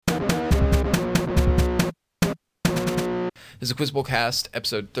This is a Quizbowl cast,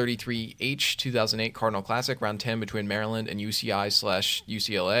 episode 33H, 2008 Cardinal Classic, round 10 between Maryland and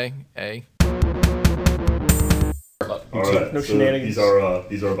UCI/UCLA. A. All right, no so shenanigans.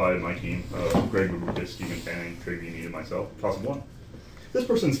 these are by my team: Greg Lucas, Stephen Fanning, Trigby, me, and myself. Toss of one. This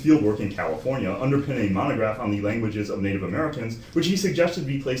person's fieldwork in California underpinned a monograph on the languages of Native Americans, which he suggested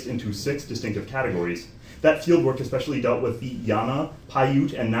be placed into 6 distinctive categories. That fieldwork especially dealt with the Yana,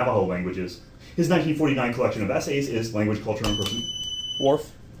 Paiute, and Navajo languages. His 1949 collection of essays is Language, Culture, and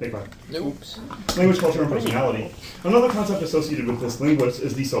Wharf. Oops. Language, Culture, and Personality. Another concept associated with this linguist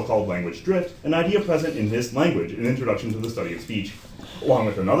is the so-called language drift, an idea present in this language, an introduction to the study of speech. Along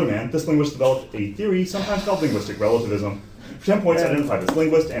with another man, this linguist developed a theory sometimes called linguistic relativism. For 10 points, identify this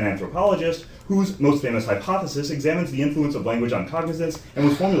linguist and anthropologist, whose most famous hypothesis examines the influence of language on cognizance and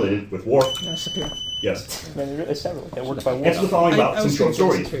was formulated with Worf. Yes. That works by Answer the following about some short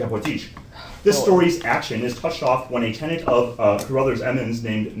stories, 10 points each. This story's action is touched off when a tenant of Carruthers Emmons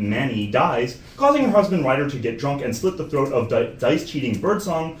named Manny dies, causing her husband Ryder to get drunk and slit the throat of Dice-cheating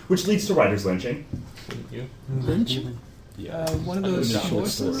Birdsong, which leads to Ryder's lynching. Lynching? One of those short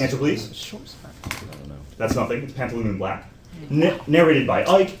stories? Answer, please. I don't know. That's nothing. It's Pantaloon in Black. Narrated by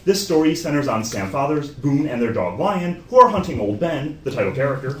Ike, this story centers on Sam Fathers, Boone, and their dog Lion, who are hunting Old Ben, the title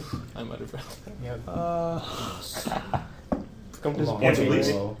character. I might have Answer,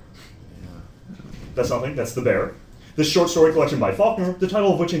 please. That's nothing. That's The Bear. This short story collection by Faulkner, the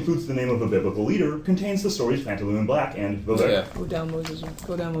title of which includes the name of a biblical leader, contains the stories Pantaloon in Black and The Bear. Yeah. Go down, Moses.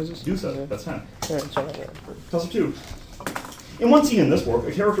 Go down, Moses. Do so. That's 10. Alright. Toss of 2. In one scene in this work,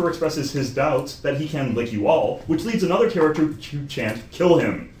 a character expresses his doubts that he can lick you all, which leads another character to chant, "Kill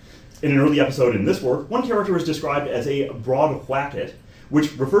him." In an early episode in this work, one character is described as a broad whacket,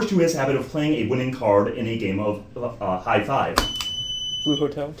 which refers to his habit of playing a winning card in a game of high five. Blue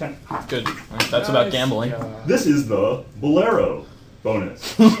Hotel. 10. Good. That's about gambling. This is the Bolero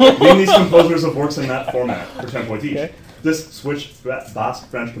bonus. Name these composers of works in that format for 10 points each. Okay. This Swiss Basque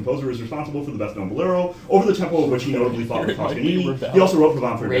French composer is responsible for the best known bolero, over the tempo of which he notably fought with Toscanini. He also wrote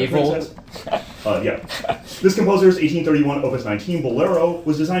Provence for the Princess. This composer's 1831 Opus 19 Bolero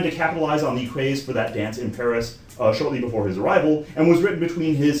was designed to capitalize on the craze for that dance in Paris shortly before his arrival, and was written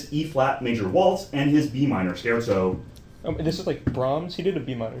between his E-flat major waltz and his B minor scherzo. This is like Brahms. He did a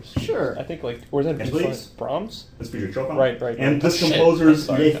B minor. Sure. I think or is that Brahms? That's Friedrich Chopin. Right. And this composer's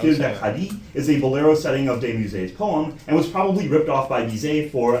Les Fils d'Acadie is a bolero setting of de Muset's poem, and was probably ripped off by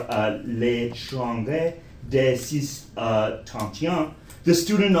Bizet for Les Changres de Six Tantiens. The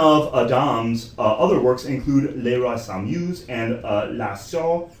student of Adam's other works include Les Rois s'amusent and La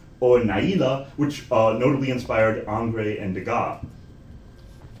Soeur or Naïla, which notably inspired Ingres and Degas.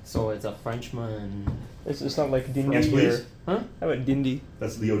 So it's a Frenchman. It's not like Dindy. Answer, please. Huh? How about Dindy?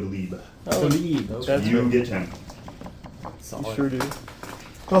 That's Leo Delibes. Oh, That's You get 10. you sure do.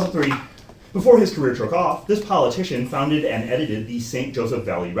 Puzzle 3. Before his career took off, this politician founded and edited the St. Joseph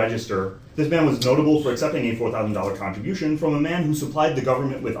Valley Register. This man was notable for accepting a $4,000 contribution from a man who supplied the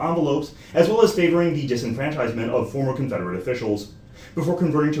government with envelopes, as well as favoring the disenfranchisement of former Confederate officials. Before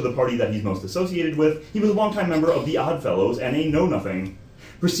converting to the party that he's most associated with, he was a longtime member of the Odd Fellows and a Know-Nothing.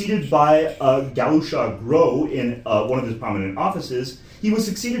 Preceded by Galusha Grow in one of his prominent offices, he was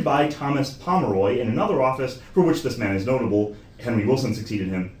succeeded by Thomas Pomeroy in another office for which this man is notable. Henry Wilson succeeded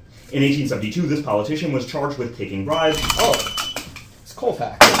him. In 1872, this politician was charged with taking bribes. Oh, it's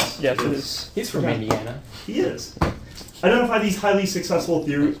Colfax. Yes, it is. He's from Indiana. He is. Identify these highly successful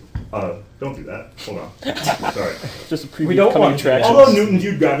theories. Don't do that. Hold on. Sorry. Just a preview. We don't of coming want to. attractions. Although Newton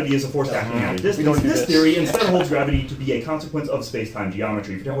viewed gravity as a force acting at a distance, We don't do this this. theory instead holds gravity to be a consequence of space-time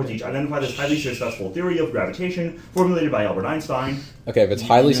geometry. For 10 points each, identify this highly successful theory of gravitation formulated by Albert Einstein. Okay, if it's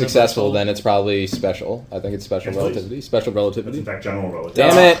highly successful, then it's probably special. I think it's special Yes, please. relativity. Special That's relativity. in fact general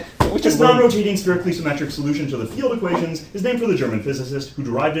relativity. Damn it! This non-rotating spherically symmetric solution to the field equations is named for the German physicist who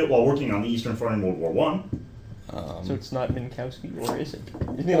derived it while working on the Eastern Front in World War I. So it's not Minkowski, or is it?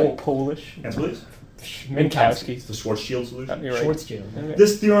 Isn't he like Polish? Answer, please. Minkowski. It's the Schwarzschild solution. You're right. Schwarzschild. Okay.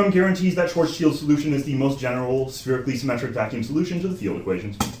 This theorem guarantees that Schwarzschild solution is the most general spherically symmetric vacuum solution to the field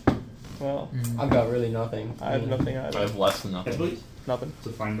equations. Well, I've got really nothing. I have nothing I either. have less than Answer, nothing. please. Nothing. It's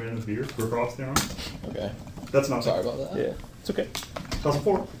a fine brand of beer. Berkhoff's theorem. Okay. That's not Sorry about that. Yeah, it's okay. Puzzle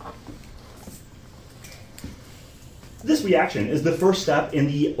 4. This reaction is the first step in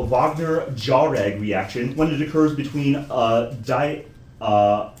the Wagner-Jauregg reaction when it occurs between diarylethene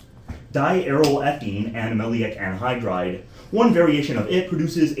and maleic anhydride. One variation of it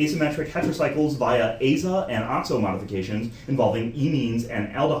produces asymmetric heterocycles via aza and oxo modifications involving imines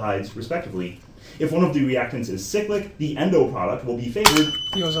and aldehydes, respectively. If one of the reactants is cyclic, the endo product will be favored.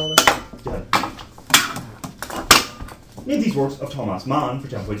 He goes all Go ahead. Name these works of Thomas Mann for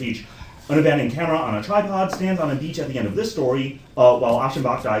 10 points each. An abandoned camera on a tripod stands on a beach at the end of this story, while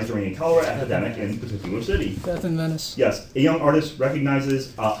Aschenbach dies during a cholera epidemic in the particular city. Death in Venice. Yes, a young artist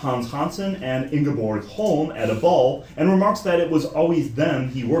recognizes Hans Hansen and Ingeborg Holm at a ball and remarks that it was always them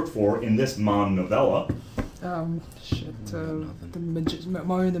he worked for in this Mann novella. Mario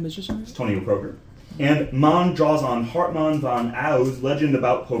the Magician? It's Tonio Kroger. And Mann draws on Hartmann von Au's legend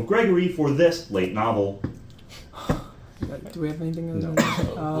about Pope Gregory for this late novel. Do we have anything else?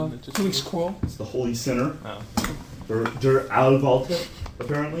 No. 2 Weeks Cruel. It's the Holy Sinner. Der Allvalte,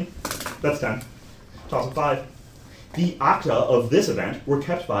 apparently. That's 10. Toss of 5. The acta of this event were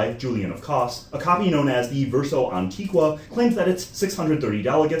kept by Julian of Kos. A copy known as the Verso Antiqua claims that its 630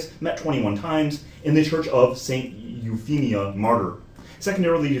 delegates met 21 times in the church of St. Euphemia Martyr.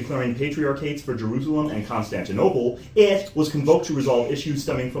 Secondarily declaring patriarchates for Jerusalem and Constantinople, it was convoked to resolve issues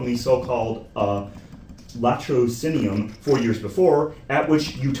stemming from the so-called Latrocinium 4 years before, at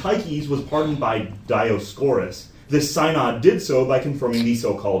which Eutyches was pardoned by Dioscorus. This synod did so by confirming the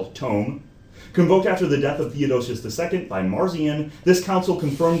so-called tome. Convoked after the death of Theodosius II by Marcion, this council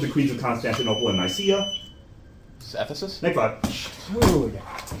confirmed the creeds of Constantinople and Nicaea. Ephesus? Next 5.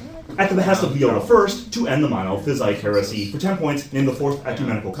 At the behest of Leo I, to end the Monophysite heresy. For 10 points, name the Fourth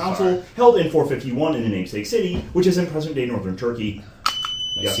Ecumenical Council, held in 451 in the namesake city, which is in present-day northern Turkey.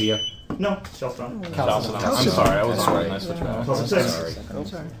 Nicaea. No, Chalcedon. I'm sorry, I wasn't right. I switched back. Toss of 6. I'm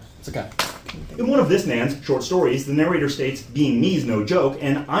sorry. It's okay. In one of this man's short stories, the narrator states, "Being me's no joke,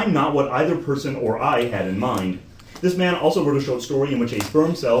 and I'm not what either person or I had in mind." This man also wrote a short story in which a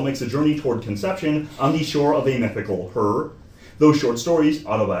sperm cell makes a journey toward conception on the shore of a mythical her. Those short stories,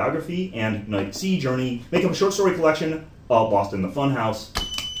 Autobiography and Night Sea Journey, make up a short story collection, Lost in the Funhouse.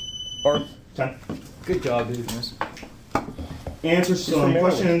 10. Good job, dude. Answers to some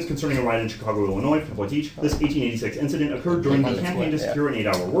questions concerning a ride in Chicago, Illinois, 10 points each. This 1886 incident occurred during the campaign to secure an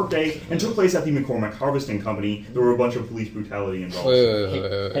 8-hour workday and took place at the McCormick Harvesting Company. There were a bunch of police brutality involved.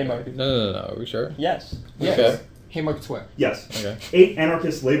 Wait. Haymarket. No. Are we sure? Yes. Okay. Haymarket Square. Yes. Okay. 8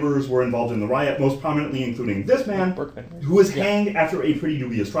 anarchist laborers were involved in the riot, most prominently including this man, Berkman. who was hanged after a pretty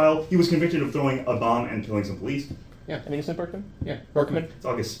dubious trial. He was convicted of throwing a bomb and killing some police. I mean, isn't it Berkman? Yeah. Berkman. It's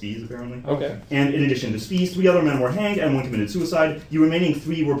August Spies, apparently. Okay. And in addition to Spies, 3 other men were hanged and 1 committed suicide. The remaining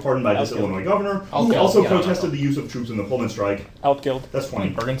 3 were pardoned by this Outguild. Illinois governor, who Outguild. also Yeah. protested the use of troops in the Pullman strike. Outguild. That's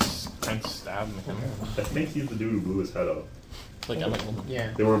 20. Bergen's stabbed him. I think he's the dude who blew his head up. Like Emmett. Yeah.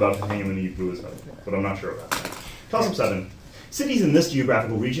 They were about to hang him and he blew his head up, but I'm not sure about that. Toss up 7. Cities in this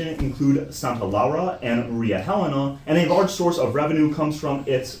geographical region include Santa Laura and Maria Helena, and a large source of revenue comes from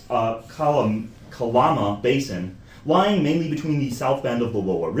its Calama Basin, lying mainly between the south bend of the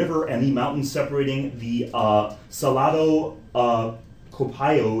Loa River and the mountains separating the Salado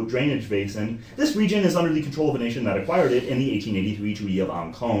Copayo drainage basin. This region is under the control of a nation that acquired it in the 1883 Treaty of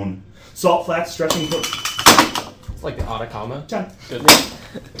Ancon. Salt flats stretching from... It's like the Atacama. 10. Good.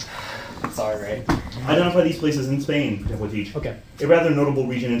 Sorry, Ray. Identify these places in Spain, with each. Okay. A rather notable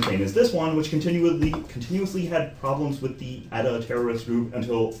region in Spain is this one, which continuously had problems with the ETA terrorist group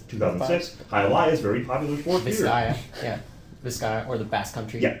until 2006. Hialeah is very popular for beer. Vizcaya. Yeah. Vizcaya, or the Basque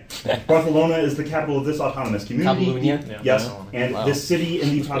Country. Yeah. Barcelona is the capital of this autonomous community. Catalonia. Yes, Wow. and this city in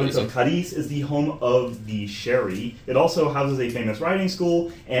the province of Cadiz is the home of the sherry. It also houses a famous riding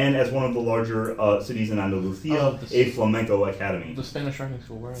school, and as one of the larger cities in Andalusia, a flamenco academy. The Spanish riding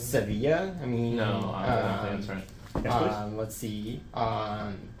school, where is it? Sevilla. I mean. No, I don't think that's right. Yes, please. Let's see.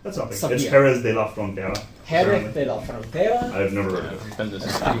 That's something. Sevilla. It's Jerez de la Frontera. Jerez de la Frontera. I've never heard of it. I've been to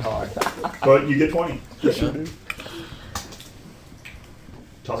That's pretty hard. But you get 20.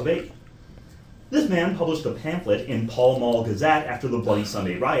 Toss of 8. This man published a pamphlet in Pall Mall Gazette after the Bloody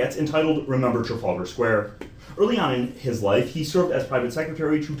Sunday riots entitled Remember Trafalgar Square. Early on in his life, he served as private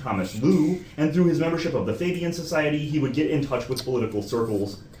secretary to Thomas Lew, and through his membership of the Fabian Society, he would get in touch with political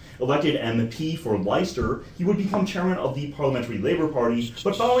circles. Elected MP for Leicester, he would become chairman of the Parliamentary Labour Party,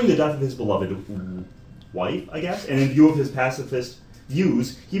 but following the death of his beloved wife, I guess, and in view of his pacifist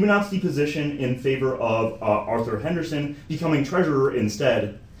views, he renounced the position in favor of Arthur Henderson, becoming treasurer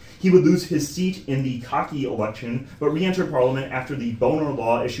instead. He would lose his seat in the Cocky election, but re-entered Parliament after the Boner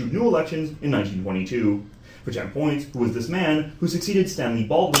Law issued new elections in 1922. For 10 points, who was this man who succeeded Stanley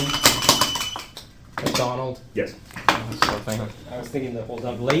Baldwin? McDonald. Yes. I was thinking the whole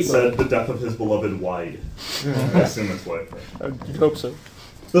time. Labor. Said the death of his beloved Wide. I assume that's what. You'd hope so.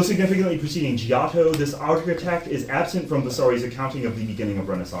 Though significantly preceding Giotto, this architect is absent from Vasari's accounting of the beginning of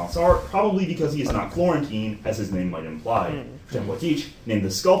Renaissance art, probably because he is not Florentine, as his name might imply. Templatici, named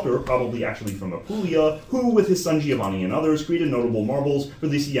the sculptor, probably actually from Apulia, who, with his son Giovanni and others, created notable marbles for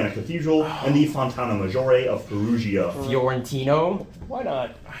the Siena Cathedral and the Fontana Maggiore of Perugia. Fiorentino. Why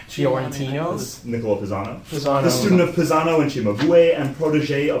not? Fiorentinos. Niccolo Pisano. Pisano. The student of Pisano and Cimabue and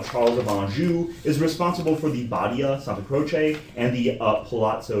protege of Charles of Anjou, is responsible for the Badia, Santa Croce, and the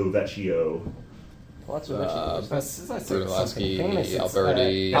Palazzo Vecchio. Brunelleschi, Famous.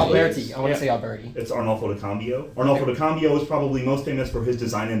 Alberti. Alberti. I want to say Alberti. It's Arnolfo da Cambio. Arnolfo da Cambio is probably most famous for his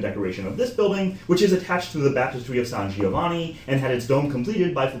design and decoration of this building, which is attached to the Baptistry of San Giovanni and had its dome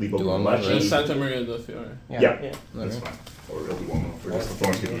completed by Filippo Brunelleschi. Santa Maria del Fiore. Yeah. That's fine. Or Il Duomo, for just the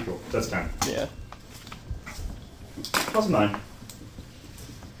Florence Cathedral. That's 10. Yeah. Plus 9.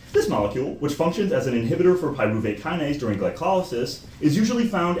 This molecule, which functions as an inhibitor for pyruvate kinase during glycolysis, is usually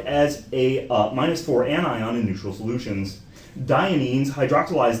found as a -4 anion in neutral solutions. Dianines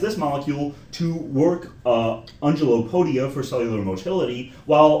hydroxylize this molecule to work ungulopodia for cellular motility,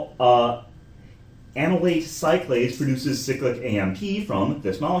 while anilate cyclase produces cyclic AMP from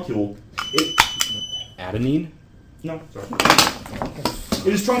this molecule. Adenine? No, sorry.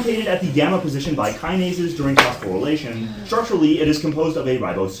 It is truncated at the gamma position by kinases during phosphorylation. Structurally, it is composed of a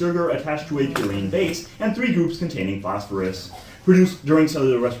ribosurger attached to a purine base and 3 groups containing phosphorus. Produced during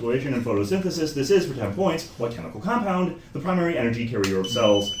cellular respiration and photosynthesis, this is, for 10 points, what chemical compound? The primary energy carrier of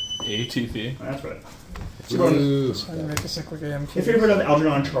cells. ATP. That's right. Ooh. So you make a cyclic AMP. A favorite of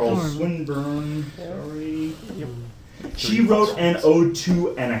Algernon Charles Swinburne. Sorry. She wrote an ode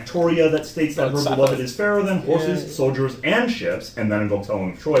to Anactoria that states that her beloved is fairer than horses, soldiers, and ships, and then invokes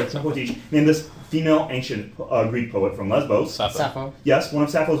Helen of Troy. Templatici named this female ancient Greek poet from Lesbos. Sappho. Yes, one of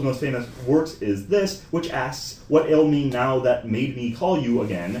Sappho's most famous works is this, which asks, "What ailed me now that made me call you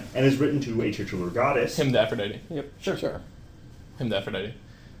again?" and is written to a titular goddess. Hymn to Aphrodite. Yep. Sure. Hymn to Aphrodite.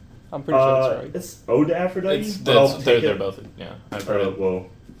 I'm pretty sure that's right. It's Ode to Aphrodite. It's, but I'll that's, take they're it. both, yeah. I've heard it. Well,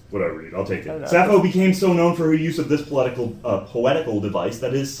 whatever, read. I'll take I don't it. know. Sappho became so known for her use of this poetical device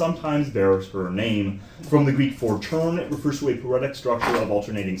that it sometimes bears her name. From the Greek for turn, it refers to a poetic structure of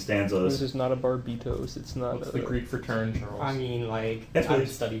alternating This stanzas. is not a barbitos. It's not What's a... the Greek for turn, Charles? I mean, like, That's I've really-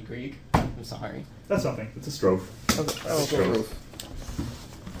 studied Greek. I'm sorry. That's something. It's a strophe. Oh, Strophe.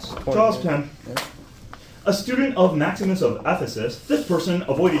 it's 20. Jaws 10. A student of Maximus of Ephesus, this person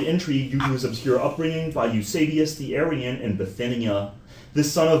avoided intrigue due to his obscure upbringing by Eusebius the Arian in Bithynia.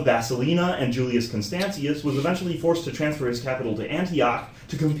 This son of Basilina and Julius Constantius was eventually forced to transfer his capital to Antioch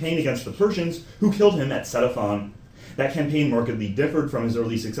to campaign against the Persians, who killed him at Ctesiphon. That campaign markedly differed from his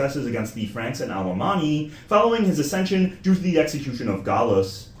early successes against the Franks and Alemanni, following his ascension due to the execution of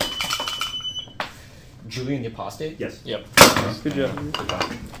Gallus. Julian the Apostate? Yes. Yep. Good job.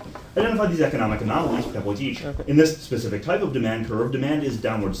 Identify these economic anomalies, Templatici. Okay. In this specific type of demand curve, demand is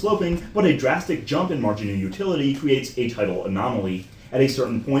downward sloping, but a drastic jump in marginal utility creates a tidal anomaly. At a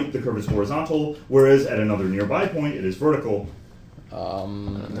certain point, the curve is horizontal, whereas at another nearby point, it is vertical.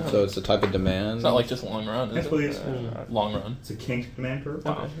 So it's a type of demand. It's not like just long run, Yes, is please. it? Long run. It's a kinked demand curve.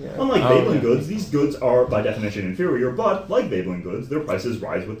 Okay, yeah. Unlike Oh, Veblen yeah. goods, these goods are by definition inferior, but like Veblen goods, their prices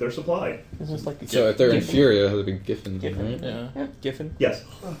rise with their supply. Isn't this like the So if they're Giffen? inferior, it would be Giffen, Giffen. right? Yeah. Giffen? Yes.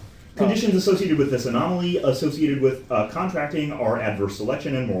 Conditions associated with this anomaly, associated with contracting, are adverse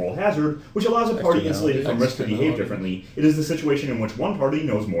selection and moral hazard, which allows a party insulated from risk to behave differently. It is the situation in which one party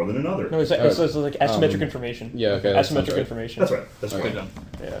knows more than another. No, it's like asymmetric information. Yeah, okay. that sounds Asymmetric right. information. That's right. That's Okay. right.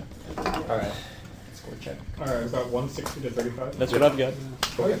 Good job. Yeah. Alright. Score check. Alright, about 160 to 35. That's what I've got.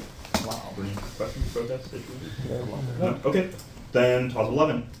 Okay. Wow. Any questions, protests, issues? No? Okay. Then toss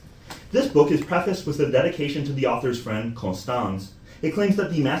 11. This book is prefaced with a dedication to the author's friend Constance. It claims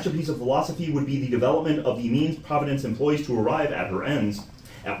that the masterpiece of philosophy would be the development of the means Providence employs to arrive at her ends.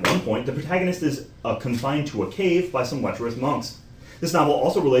 At one point, the protagonist is confined to a cave by some lecherous monks. This novel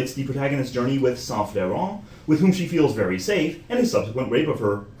also relates the protagonist's journey with Saint-Florent, with whom she feels very safe, and his subsequent rape of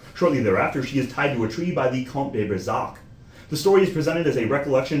her. Shortly thereafter, she is tied to a tree by the Comte de Berzac. The story is presented as a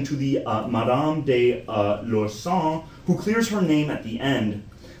recollection to the Madame de Lausanne, who clears her name at the end.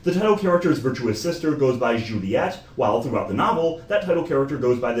 The title character's virtuous sister goes by Juliette, while throughout the novel, that title character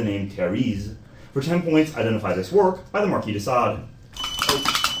goes by the name Thérèse. For 10 points, identify this work by the Marquis de Sade.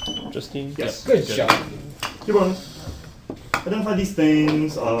 Justine? Yes. Good job. Your bonus. Identify these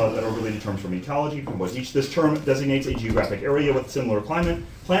things that are related terms from ecology, from what each. This term designates a geographic area with similar climate,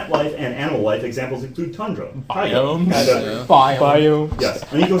 plant life, and animal life. Examples include tundra, Biomes. and, Bio. yes,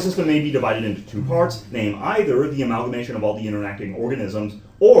 an ecosystem may be divided into 2 parts. Name either the amalgamation of all the interacting organisms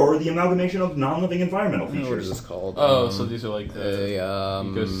or the amalgamation of non-living environmental What is features. this called? Oh, so these are like the a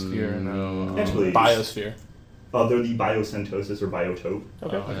ecosphere and Actually, biosphere. They're the biocentosis or biotope.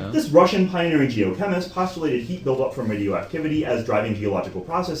 Okay. Yeah. This Russian pioneering geochemist postulated heat buildup from radioactivity as driving geological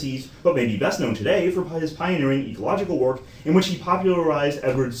processes, but may be best known today for his pioneering ecological work in which he popularized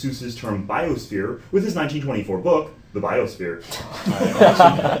Edward Seuss's term biosphere with his 1924 book, The Biosphere.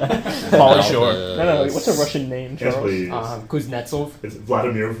 Polly Shore. No, what's a Russian name, Yes, Charles? please. Kuznetsov. It's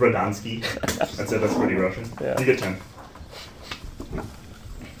Vladimir Vradansky. That's it, that's pretty Russian. Yeah. You get 10.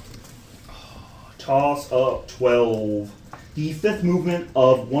 Toss up 12. The fifth movement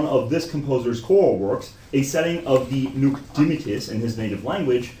of one of this composer's choral works, a setting of the Nunc Dimittis in his native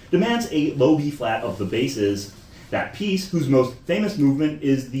language, demands a low B flat of the basses. That piece, whose most famous movement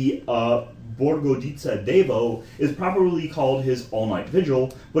is the Borgodica Devo, is properly called his all-night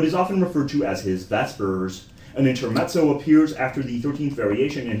vigil, but is often referred to as his vespers. An intermezzo appears after the 13th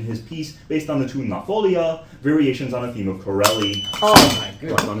variation in his piece based on the tune La Folia, variations on a theme of Corelli. Oh my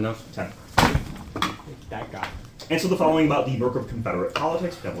goodness. Long enough? 10. That guy. Answer the following about the work of Confederate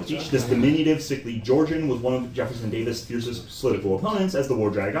politics. This diminutive, sickly Georgian was one of Jefferson Davis' fiercest political opponents as the war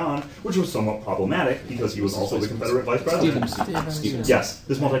dragged on, which was somewhat problematic because he was also the Confederate vice president. Yes,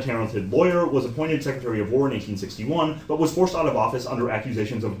 this multi-talented lawyer was appointed Secretary of War in 1861, but was forced out of office under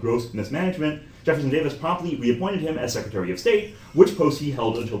accusations of gross mismanagement. Jefferson Davis promptly reappointed him as Secretary of State, which post he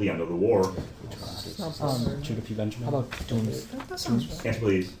held until the end of the war. Jacob P. Benjamin. How about Dooms? Answer,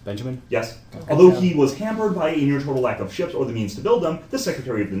 please. Benjamin? Yes. Although he was hampered by a near total lack of ships or the means to build them, the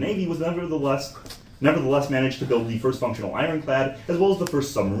Secretary of the Navy was nevertheless managed to build the first functional ironclad, as well as the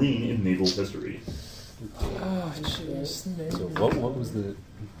first submarine in naval history. Oh, jeez. So what was the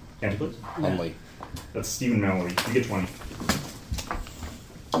Answer, please. Hunley? That's Stephen Mallory. You get 20.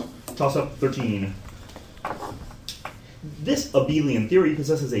 Toss up 13. This abelian theory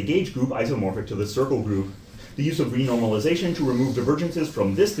possesses a gauge group isomorphic to the circle group. The use of renormalization to remove divergences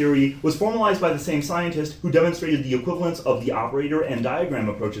from this theory was formalized by the same scientist who demonstrated the equivalence of the operator and diagram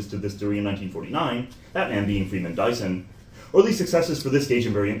approaches to this theory in 1949, that man being Freeman Dyson. Early successes for this gauge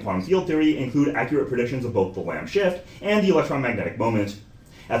invariant quantum field theory include accurate predictions of both the Lamb shift and the electromagnetic moment.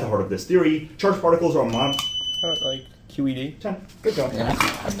 At the heart of this theory, charged particles are Like QED. 10. Good job.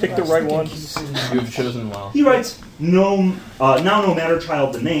 I picked the right one. You have chosen well. He writes, now no matter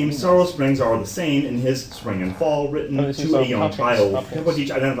child the name, sorrow springs are the same in his Spring and Fall, written Oh, this is to a Hopkins. young child. Hopkins. Tempo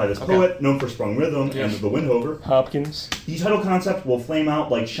teach identify this poet, known for Sprung Rhythm and The Windhover. Hopkins. The title concept will flame out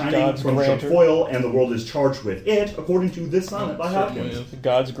like shining God's from grandeur. sharp foil, and the world is charged with it, according to this sonnet by Hopkins.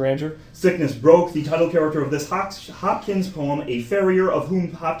 God's grandeur. Sickness broke, the title character of this Hopkins poem, a farrier of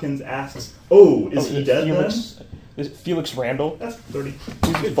whom Hopkins asks, "Oh, is he dead then?" Is it Felix Randall? That's 30.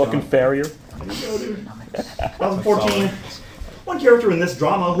 He's a fucking farrier. There you go, dude. 2014. One character in this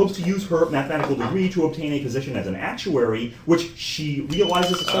drama hopes to use her mathematical degree to obtain a position as an actuary, which she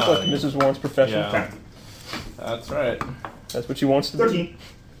realizes Sounds like Mrs. Warren's profession. Yeah. Okay. That's right. That's what she wants to do. 13.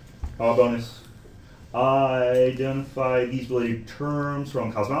 Bonus. Identify these related terms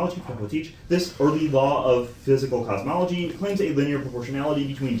from cosmology. We'll teach. This early law of physical cosmology claims a linear proportionality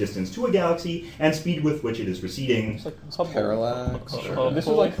between distance to a galaxy and speed with which it is receding. It's like Hubble. Parallax. This is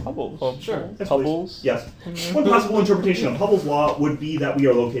like Hubble's. Sure. Yes, Hubble's. please. Yes. One possible interpretation of Hubble's law would be that we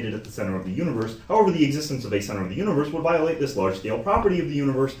are located at the center of the universe. However, the existence of a center of the universe would violate this large-scale property of the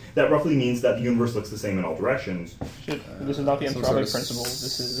universe that roughly means that the universe looks the same in all directions. Shit, this is not the Some anthropic sort of principle.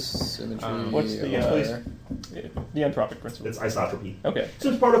 This is symmetry. what's the or- the anthropic principle. It's isotropy. Okay.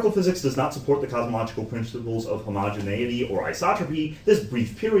 Since particle physics does not support the cosmological principles of homogeneity or isotropy, this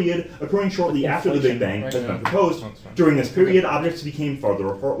brief period, occurring shortly after the Big Bang, has been proposed. During this period, objects became farther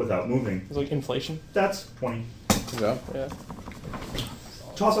apart without moving. It's like inflation. That's 20. Yeah. Yeah.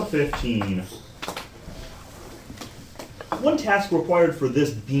 Toss up 15. One task required for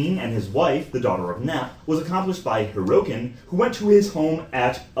this being and his wife, the daughter of Nap, was accomplished by Hirokin, who went to his home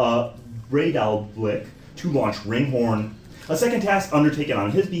at Breidablik to launch Ringhorn. A second task undertaken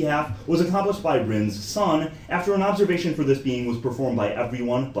on his behalf was accomplished by Rin's son after an observation for this being was performed by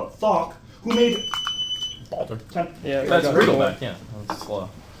everyone but Thok, who made... Balder. 10. Yeah, That's got brutal. it. Yeah, that's slow.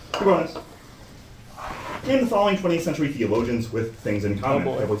 Two bonus. Name the following 20th century theologians with things in common.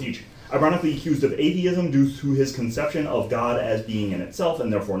 Oh, boy. I will teach. Ironically accused of atheism due to his conception of God as being in itself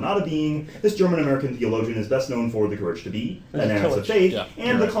and therefore not a being, this German-American theologian is best known for The Courage to Be, Dynamics of Faith, Yeah,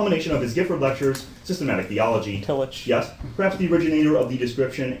 and the culmination of his Gifford lectures, Systematic Theology. Tillich. Yes, perhaps the originator of the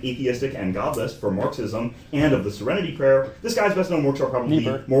description atheistic and godless for Marxism and of the Serenity Prayer, this guy's best-known works are probably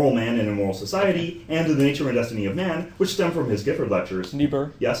Niebuhr. Moral Man in a Moral Society and The Nature and Destiny of Man, which stem from his Gifford lectures.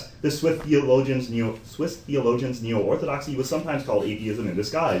 Niebuhr. Yes, this Swiss theologian's neo-orthodoxy was sometimes called atheism in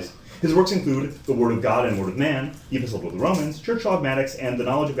disguise. His works include The Word of God and Word of Man, The Epistle to the Romans, Church Dogmatics, and The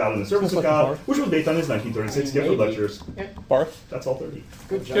Knowledge of God and the Service of Looks like God, Barth. which was based on his 1936 Gifford Maybe. Lectures. Barth. That's all 30.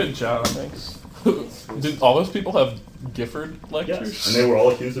 Good job. Good job. Thanks. Did all those people have Gifford lectures? Yes, and they were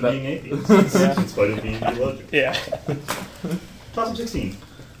all accused of being atheists, in spite of being theologians. Yeah. Toss-up 16.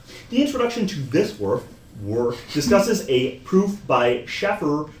 The introduction to this work discusses a proof by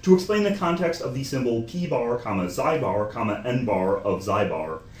Scheffer to explain the context of the symbol p bar, xi bar, n bar of xi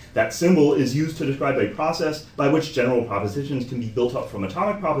bar. That symbol is used to describe a process by which general propositions can be built up from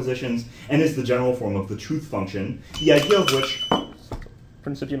atomic propositions and is the general form of the truth function, the idea of which...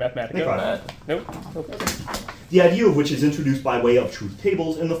 Principia Mathematica. Nick, five. Nope. The idea of which is introduced by way of truth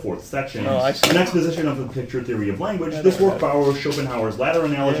tables in the 4th section. Oh, I see. An exposition of the picture theory of language, this work borrows Schopenhauer's ladder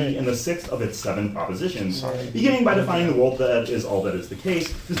analogy in the 6th of its 7 propositions. Beginning by defining the world that is all that is the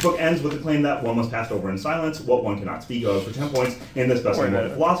case, this book ends with the claim that one must pass over in silence what one cannot speak of for 10 points in this best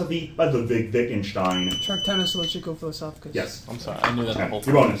of philosophy by Ludwig Wittgenstein. Tractatus Logico Philosophicus. Yes. I'm sorry, I knew that the whole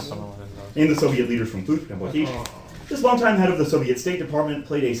Your bonus. Someone wanted to- Named the Soviet leaders from Flute, This longtime head of the Soviet State Department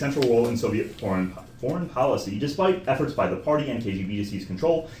played a central role in Soviet foreign policy. Despite efforts by the party and KGB to seize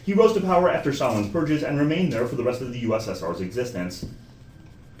control, he rose to power after Stalin's purges and remained there for the rest of the USSR's existence.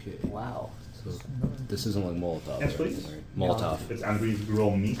 Okay. Wow. So this isn't like Molotov. Yes, right? please. Molotov. It's Andrei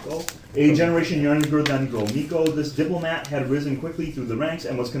Gromyko. A generation younger than Gromyko, this diplomat had risen quickly through the ranks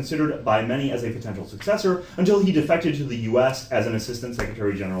and was considered by many as a potential successor until he defected to the U.S. as an assistant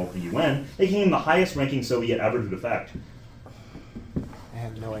secretary general of the UN, making him the highest-ranking Soviet ever to defect. I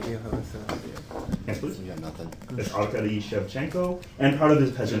have no idea who this is. Yes, please. You got nothing. It's Arkady Shevchenko, and proud of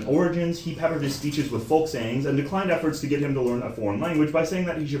his peasant origins, he peppered his speeches with folk sayings and declined efforts to get him to learn a foreign language by saying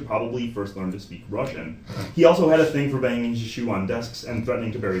that he should probably first learn to speak Russian. He also had a thing for banging his shoe on desks and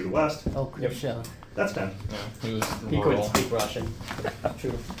threatening to bury the West. Oh, Khrushchev. That's 10. Yeah, he was He couldn't rural. speak Russian.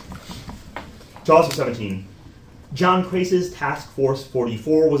 True. Toss for 17. John Crace's Task Force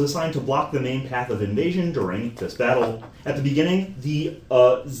 44 was assigned to block the main path of invasion during this battle. At the beginning, the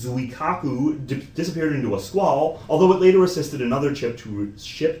Zuikaku disappeared into a squall, although it later assisted another ship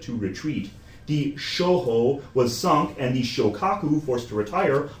to retreat. The Shoho was sunk, and the Shokaku forced to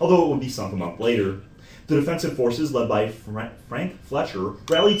retire, although it would be sunk a month later. The defensive forces, led by Frank Fletcher,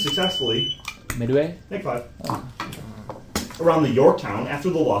 rallied successfully. Midway? Nick 5. Around the Yorktown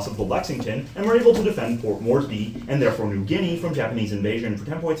after the loss of the Lexington, and were able to defend Port Moresby, and therefore New Guinea, from Japanese invasion. For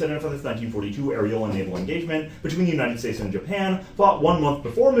 10 points, identify this 1942 aerial and naval engagement between the United States and Japan, fought 1 month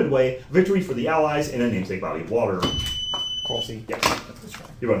before Midway, victory for the Allies in a namesake body of water. Colsey. Yes.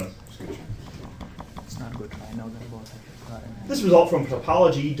 Your bonus. It's not a good try. I know that both. This result from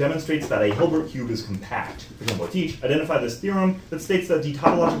topology demonstrates that a Hilbert cube is compact. For example, teach, identify this theorem that states that the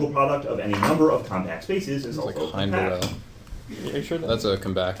tautological product of any number of compact spaces is It's like also compact. Heinberg. Are you sure That's a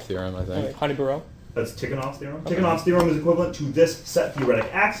compact theorem, I think. Heinberg? That's Tikhonov's theorem. Tikhonov's theorem is equivalent to this set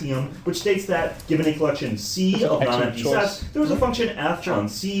theoretic axiom, which states that given a collection C of Axiom non-empty of choice. sets, there is a function f on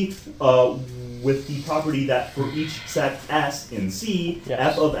C with the property that for each set S in C,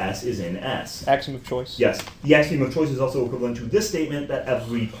 Yes. f of S is in S. Axiom of choice. Yes, the axiom of choice is also equivalent to this statement that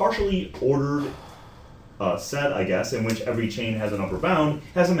every partially ordered set, I guess, in which every chain has an upper bound,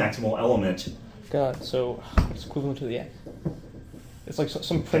 has a maximal element. God, so it's equivalent to the X. It's like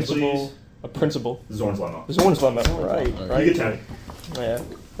some Please. principle. A principle. Zorn's lemma. Zorn's lemma. Right. Right. You get 10. Yeah,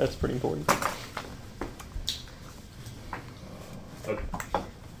 that's pretty important. Okay.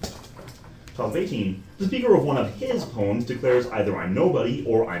 18. The speaker of one of his poems declares either I'm nobody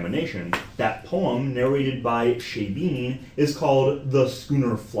or I'm a nation. That poem, narrated by Shabin, is called The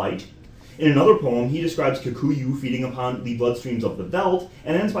Schooner Flight. In another poem, he describes Kikuyu feeding upon the bloodstreams of the veldt,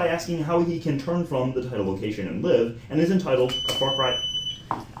 and ends by asking how he can turn from the title location and live, and is entitled A Far Cry...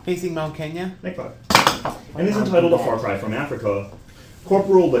 Facing Mount Kenya. Nick 5. And is entitled A Far Cry from Africa.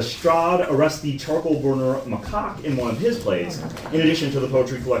 Corporal Lestrade arrests the charcoal burner macaque in one of his plays. In addition to the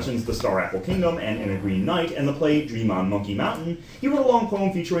poetry collections The Star Apple Kingdom and In a Green Night and the play Dream on Monkey Mountain, he wrote a long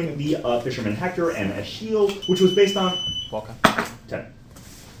poem featuring the fisherman Hector and Achille, which was based on... Walker. 10.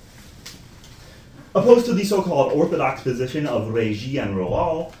 Opposed to the so-called orthodox position of Régie and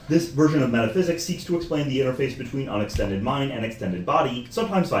Roal, this version of metaphysics seeks to explain the interface between unextended mind and extended body,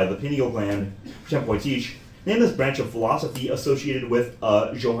 sometimes via the pineal gland. For 10 points each. Name this branch of philosophy associated with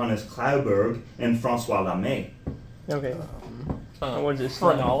Johannes Klauberg and François Lamé. Okay. What is this?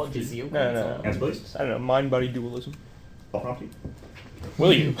 Phrenology. No. Answer, please. I don't know. Mind-body dualism. I'll prompt you.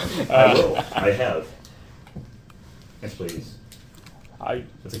 Will you? I will. I have. Answer, please.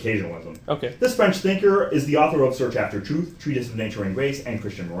 It's occasionalism. Okay. This French thinker is the author of Search After Truth, Treatise of Nature and Grace, and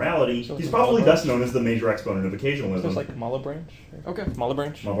Christian Morality. So He's it's probably Malebranche? best known as the major exponent of So occasionalism. it's like Malebranche? Okay.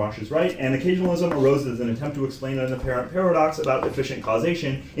 Malebranche? Malebranche is right, and occasionalism arose as an attempt to explain an apparent paradox about efficient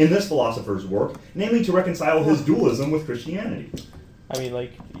causation in this philosopher's work, namely to reconcile his dualism with Christianity. I mean,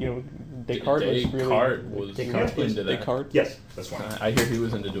 like, Descartes was really... Descartes was Descartes into that. Descartes? Yes, that's right. I hear he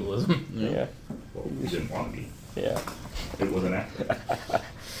was into dualism. Yeah. Well, he didn't want to be. Yeah. It was an accident.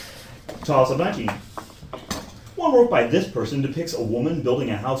 Toss of 19. One work by this person depicts a woman building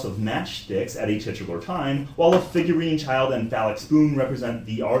a house of matchsticks at a titular time, while a figurine child and phallic spoon representing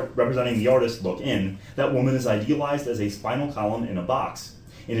the artist look in. That woman is idealized as a spinal column in a box.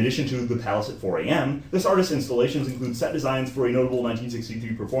 In addition to The Palace at 4 a.m., this artist's installations include set designs for a notable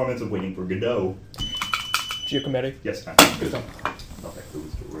 1963 performance of Waiting for Godot. Giacometti? Yes, time. Good. Okay, it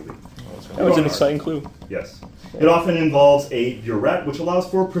was worthy. That was an exciting clue. Yes. It often involves a burette, which allows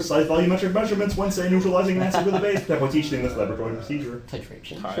for precise volumetric measurements when, say, neutralizing an acid with a base. That was teaching this laboratory procedure.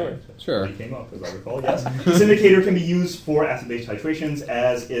 Titration. Sure. Sure. It came up, as I recall, yes. This indicator can be used for acid-base titrations,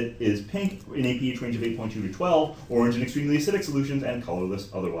 as it is pink in a pH range of 8.2 to 12, orange in extremely acidic solutions, and colorless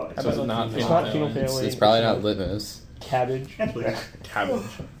otherwise. How So it's about not it's not phenolphthalein. phenolphthalein. It's probably not litmus. Cabbage. And please. Cabbage.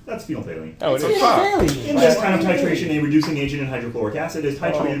 That's phenolphthalein. Oh, it is. In this kind of titration, a reducing agent in hydrochloric acid is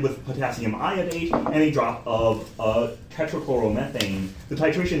titrated with potassium iodate and a drop of tetrachloromethane. The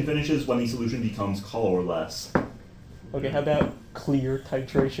titration finishes when the solution becomes colorless. Okay, how about clear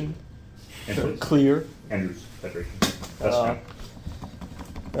titration? And please. Clear. Andrew's titration. That's Uh,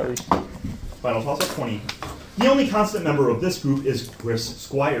 true. At least. Final toss up 20. The only constant member of this group is Chris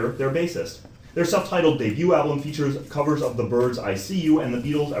Squire, their bassist. Their self-titled debut album features covers of The Byrds' I See You and The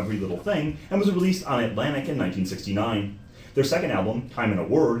Beatles' Every Little Thing, and was released on Atlantic in 1969. Their second album, Time in a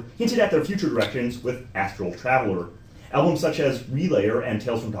Word, hinted at their future directions with Astral Traveler. Albums such as Relayer and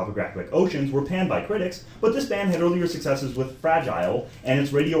Tales from Topographic Oceans were panned by critics, but this band had earlier successes with Fragile and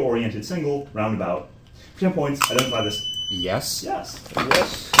its radio-oriented single, Roundabout. For 10 points, identify this. Yes. Yes.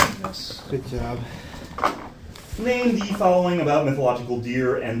 Yes. Good job. Name the following about mythological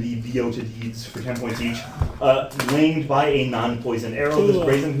deer and the Beotides for 10 points each. Named by a non-poisoned arrow, this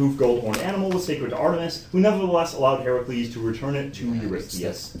brazen hoof gold-horned animal was sacred to Artemis, who nevertheless allowed Heracles to return it to It's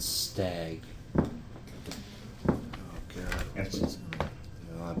Eurystheus. that stag. Oh, God. Answer, please.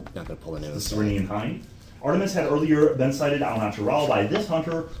 No, I'm not going to pull the name The of the Cyrenian hind. Artemis had earlier been sighted au natural by this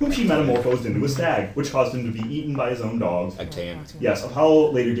hunter, whom she metamorphosed into a stag, which caused him to be eaten by his own dogs. A tan. Yes,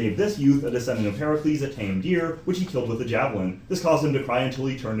 Apollo later gave this youth, a descendant of Heracles, a tame deer, which he killed with a javelin. This caused him to cry until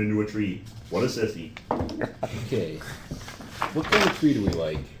he turned into a tree. What a sissy. Okay. What kind of tree do we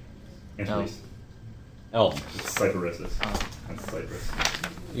like? Answer, please. Elm. It's Cyperissus. That's Cypress.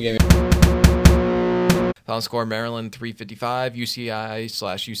 You gave me Final score: Maryland 355,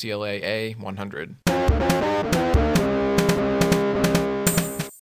 UCI/UCLA A 100.